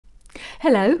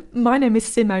Hello, my name is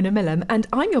Simona Millum and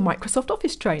I'm your Microsoft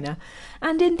Office trainer.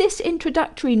 And in this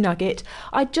introductory nugget,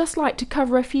 I'd just like to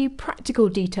cover a few practical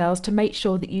details to make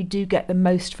sure that you do get the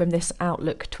most from this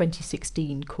Outlook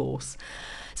 2016 course.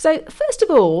 So first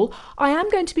of all, I am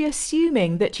going to be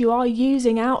assuming that you are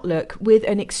using Outlook with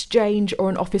an Exchange or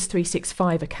an Office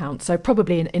 365 account, so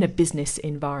probably in a business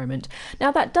environment. Now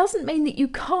that doesn't mean that you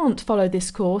can't follow this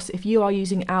course if you are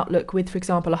using Outlook with, for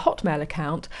example, a Hotmail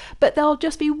account, but there'll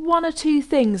just be one or two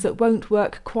things that won't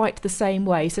work quite the same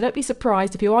way. So don't be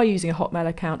surprised if you are using a Hotmail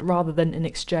account rather than an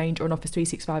Exchange or an Office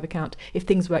 365 account if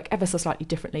things work ever so slightly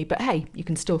differently, but hey, you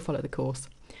can still follow the course.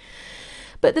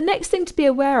 But the next thing to be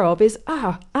aware of is,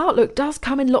 Outlook does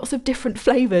come in lots of different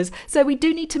flavours, so we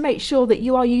do need to make sure that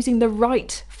you are using the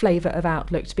right flavour of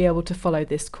Outlook to be able to follow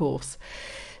this course.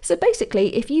 So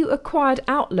basically, if you acquired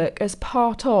Outlook as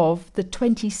part of the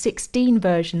 2016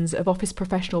 versions of Office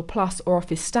Professional Plus or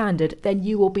Office Standard, then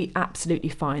you will be absolutely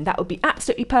fine. That would be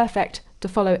absolutely perfect to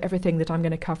follow everything that I'm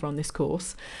going to cover on this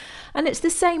course. And it's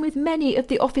the same with many of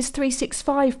the Office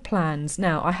 365 plans.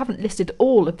 Now, I haven't listed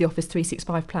all of the Office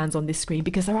 365 plans on this screen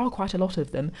because there are quite a lot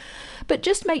of them, but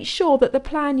just make sure that the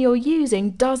plan you're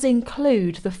using does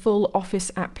include the full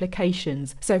Office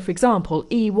applications. So for example,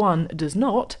 E1 does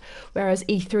not, whereas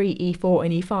E3, E4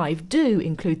 and E5 do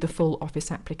include the full Office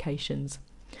applications.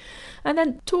 And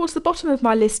then towards the bottom of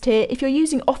my list here, if you're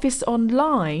using Office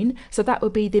Online, so that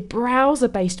would be the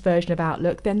browser-based version of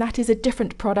Outlook, then that is a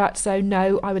different product. So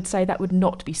no, I would say that would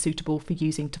not be suitable for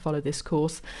using to follow this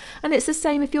course. And it's the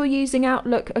same if you're using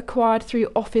Outlook acquired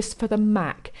through Office for the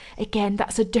Mac. Again,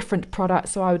 that's a different product.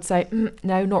 So I would say,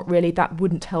 no, not really. That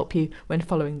wouldn't help you when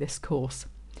following this course.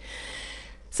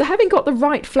 So having got the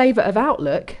right flavour of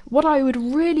Outlook, what I would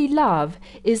really love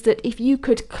is that if you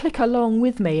could click along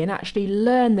with me and actually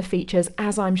learn the features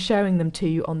as I'm showing them to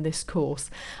you on this course.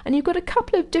 And you've got a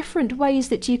couple of different ways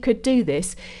that you could do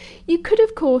this. You could,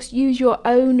 of course, use your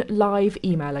own live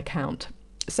email account.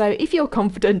 So if you're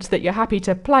confident that you're happy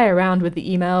to play around with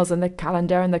the emails and the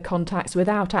calendar and the contacts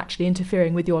without actually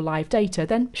interfering with your live data,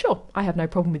 then sure, I have no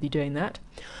problem with you doing that.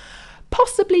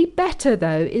 Possibly better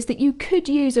though is that you could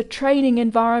use a training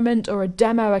environment or a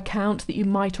demo account that you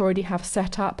might already have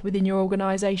set up within your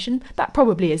organisation. That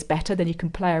probably is better, then you can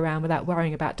play around without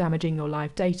worrying about damaging your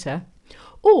live data.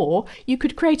 Or you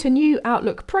could create a new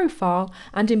Outlook profile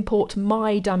and import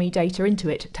my dummy data into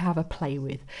it to have a play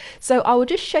with. So I will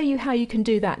just show you how you can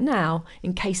do that now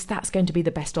in case that's going to be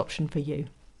the best option for you.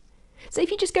 So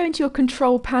if you just go into your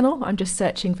control panel, I'm just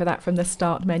searching for that from the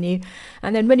start menu,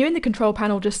 and then when you're in the control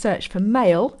panel, just search for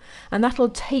mail, and that'll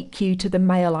take you to the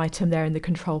mail item there in the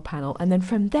control panel. And then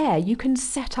from there, you can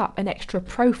set up an extra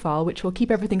profile, which will keep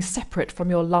everything separate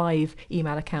from your live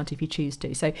email account if you choose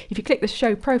to. So if you click the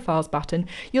show profiles button,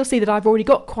 you'll see that I've already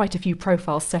got quite a few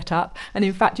profiles set up. And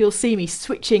in fact, you'll see me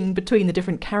switching between the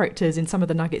different characters in some of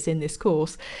the nuggets in this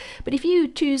course. But if you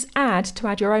choose add to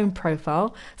add your own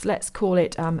profile, so let's call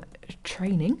it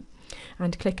training,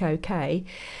 and click OK.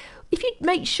 If you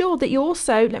make sure that you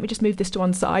also, let me just move this to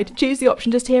one side, choose the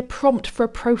option just here, prompt for a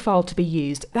profile to be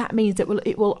used. That means that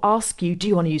it will ask you, do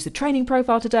you want to use the training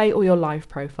profile today or your live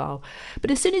profile?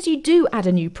 But as soon as you do add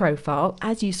a new profile,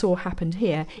 as you saw happened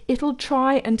here, it'll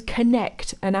try and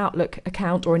connect an Outlook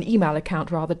account or an email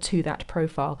account rather to that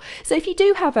profile. So if you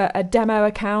do have a demo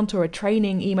account or a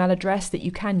training email address that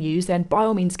you can use, then by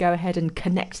all means go ahead and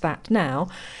connect that now.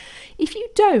 If you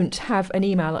don't have an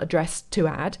email address to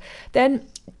add, then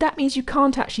that means you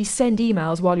can't actually send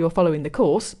emails while you're following the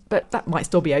course, but that might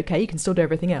still be okay. You can still do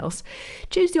everything else.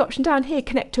 Choose the option down here,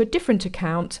 connect to a different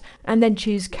account, and then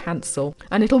choose cancel.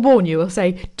 And it'll warn you, it'll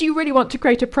say, do you really want to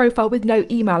create a profile with no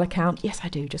email account? Yes, I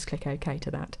do. Just click OK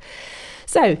to that.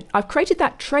 So I've created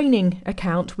that training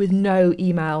account with no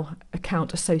email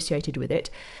account associated with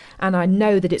it. And I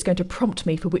know that it's going to prompt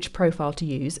me for which profile to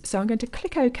use. So I'm going to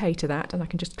click OK to that, and I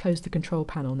can just close the control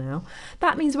panel now.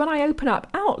 That means when I open up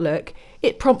Outlook,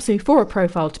 it prompts me for a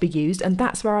profile to be used, and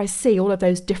that's where I see all of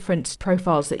those different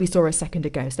profiles that we saw a second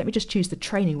ago. So let me just choose the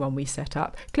training one we set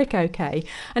up, click OK,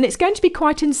 and it's going to be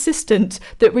quite insistent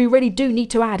that we really do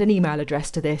need to add an email address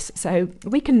to this, so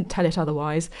we can tell it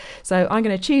otherwise. So I'm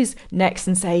going to choose next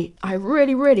and say, I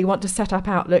really, really want to set up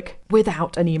Outlook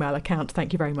without an email account,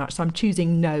 thank you very much. So I'm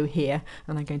choosing no here,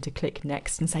 and I'm going to click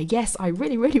next and say, yes, I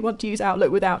really, really want to use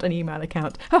Outlook without an email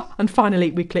account. Oh, and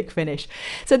finally we click finish.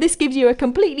 So this gives you a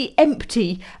completely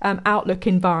empty Outlook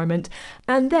environment.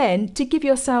 And then to give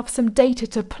yourself some data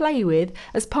to play with,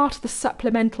 as part of the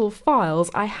supplemental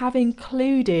files, I have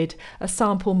included a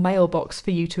sample mailbox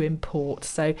for you to import.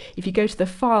 So if you go to the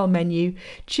file menu,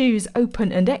 choose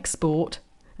open and export,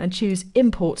 and choose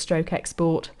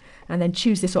import/export, and then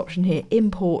choose this option here,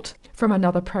 import from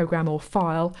another program or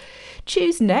file.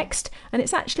 Choose next, and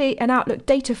it's actually an Outlook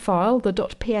data file, the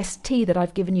 .pst that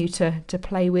I've given you to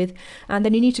play with, and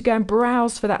then you need to go and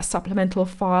browse for that supplemental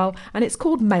file, and it's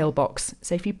called Mailbox.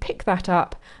 So if you pick that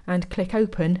up and click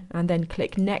open and then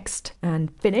click next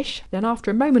and finish, then after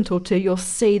a moment or two you'll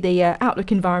see the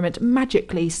Outlook environment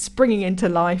magically springing into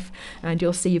life, and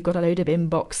you'll see you've got a load of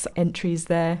inbox entries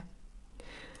there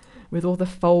with all the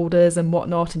folders and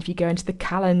whatnot. And if you go into the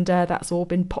calendar, that's all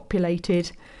been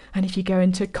populated. And if you go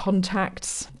into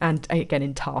contacts and again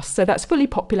in tasks, so that's fully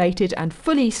populated and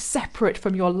fully separate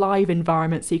from your live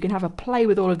environment, so you can have a play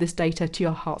with all of this data to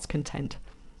your heart's content.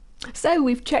 So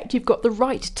we've checked you've got the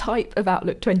right type of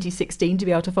Outlook 2016 to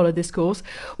be able to follow this course.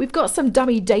 We've got some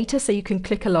dummy data so you can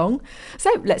click along.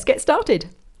 So let's get started.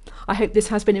 I hope this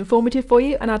has been informative for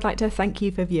you, and I'd like to thank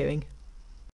you for viewing.